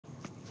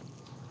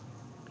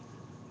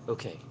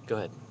Okay, go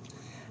ahead.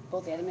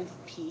 Both Adam and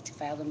Pete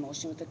filed a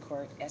motion with the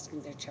court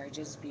asking their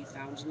charges be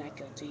found not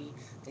guilty.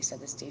 They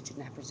said the state did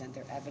not present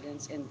their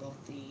evidence in both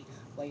the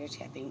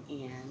wiretapping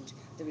and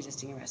the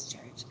resisting arrest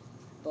charge.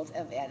 Both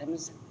of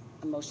Adam's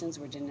motions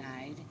were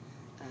denied.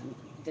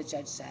 The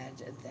judge said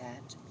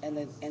that, and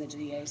the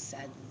DA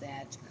said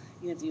that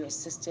even if you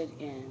assisted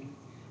in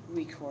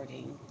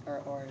recording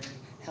or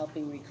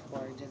helping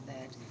record,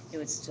 that it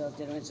would still, it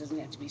doesn't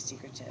have to be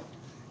secretive.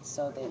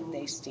 So that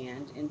they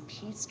stand. In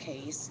Pete's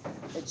case,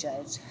 the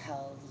judge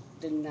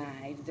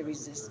denied the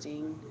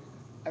resisting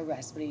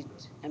arrest,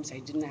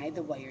 but denied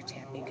the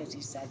wiretapping because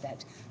he said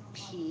that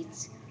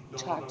Pete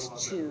talked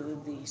to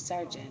the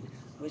sergeant,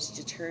 which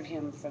deterred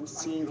him from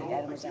seeing that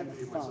Adam was on the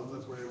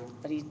phone.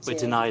 But he But did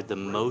denied the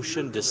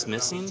motion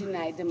dismissing?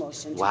 denied the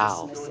motion to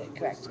Wow. dismiss it,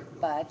 correct.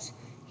 But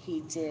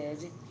he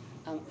did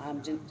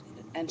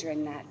enter a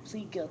not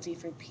plead guilty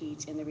for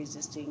Pete in the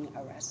resisting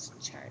arrest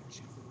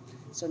charge.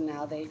 So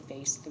now they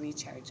face three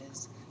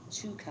charges,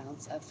 2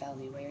 counts of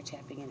felony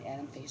wiretapping, and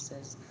Adam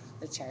faces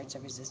the charge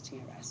of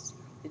resisting arrest.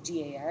 The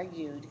DA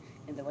argued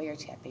in the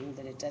wiretapping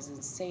that it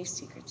doesn't say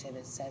secretive.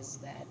 It says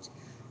that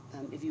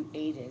if you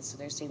aided, so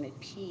they're saying that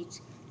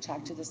Pete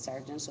talked to the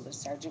sergeant, so the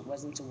sergeant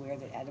wasn't aware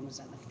that Adam was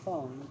on the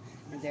phone,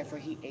 and therefore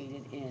he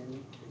aided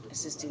in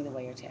assisting the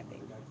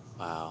wiretapping.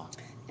 Wow.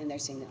 And they're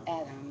saying that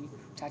Adam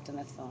talked on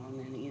the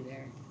phone and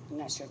either, I'm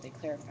not sure if they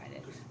clarified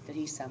it, that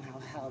he somehow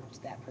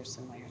helped that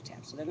person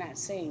wiretap. So they're not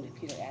saying that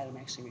Peter Adam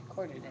actually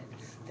recorded it.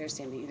 They're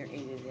saying they either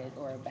aided it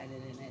or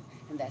abetted in it,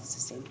 and that's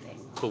the same thing.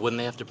 But wouldn't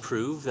they have to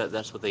prove that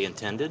that's what they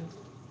intended?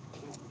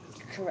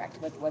 Correct,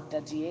 but what the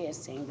DA is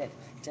saying that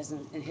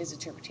doesn't, in his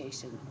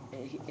interpretation,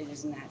 it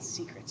is not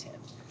secretive.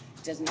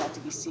 It doesn't have to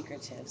be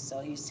secretive. So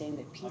he's saying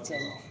that Pete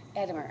and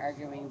Adam are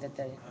arguing that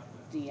the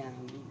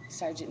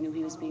sergeant knew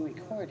he was being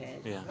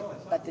recorded, Yeah.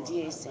 but the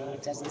DA is saying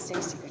it doesn't say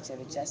secretive.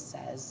 It just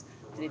says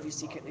that if you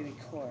secretly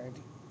record,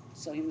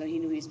 so even though he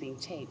knew he was being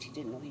taped, he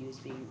didn't know he was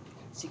being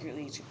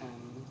secretly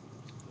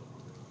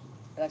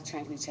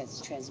electronically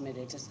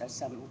transmitted to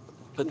some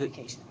But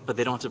communication. but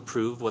they don't have to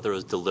prove whether it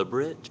was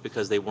deliberate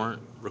because they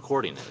weren't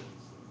recording it.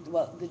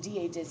 Well, the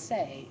DA did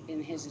say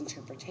in his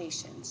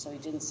interpretation, so he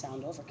didn't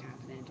sound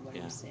overconfident in what he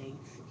Yeah. was saying.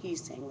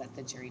 He's saying let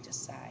the jury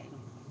decide.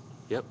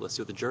 Yep, let's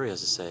see what the jury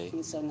has to say.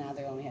 And so now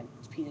they only have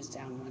Pete is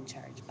down one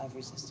charge of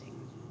resisting.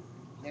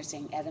 They're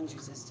saying Adam's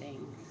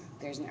resisting.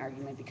 There's an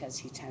argument because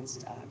he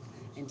tensed up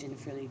and didn't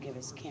freely give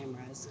his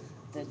cameras.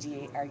 The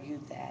DA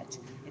argued that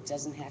it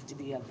doesn't have to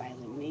be of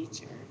violent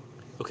nature.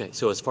 Okay,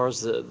 so as far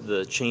as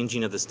the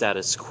changing of the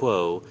status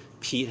quo,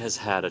 Pete has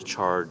had a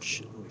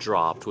charge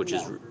dropped, which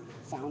is No,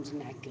 found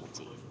not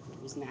guilty.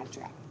 It was not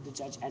dropped. The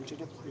judge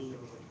entered a plea,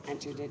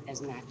 entered it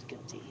as not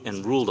guilty.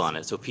 and ruled on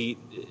it. So It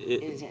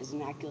is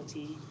not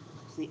guilty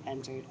plea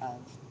entered of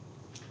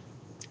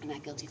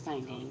not guilty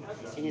finding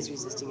in his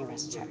resisting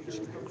arrest charge.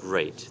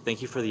 great.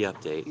 Thank you for the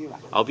update. You're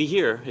welcome. I'll be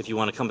here if you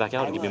want to come back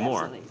out I and give will me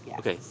more. absolutely, yeah.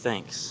 Okay,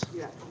 thanks.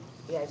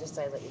 Yeah, just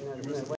I let you know.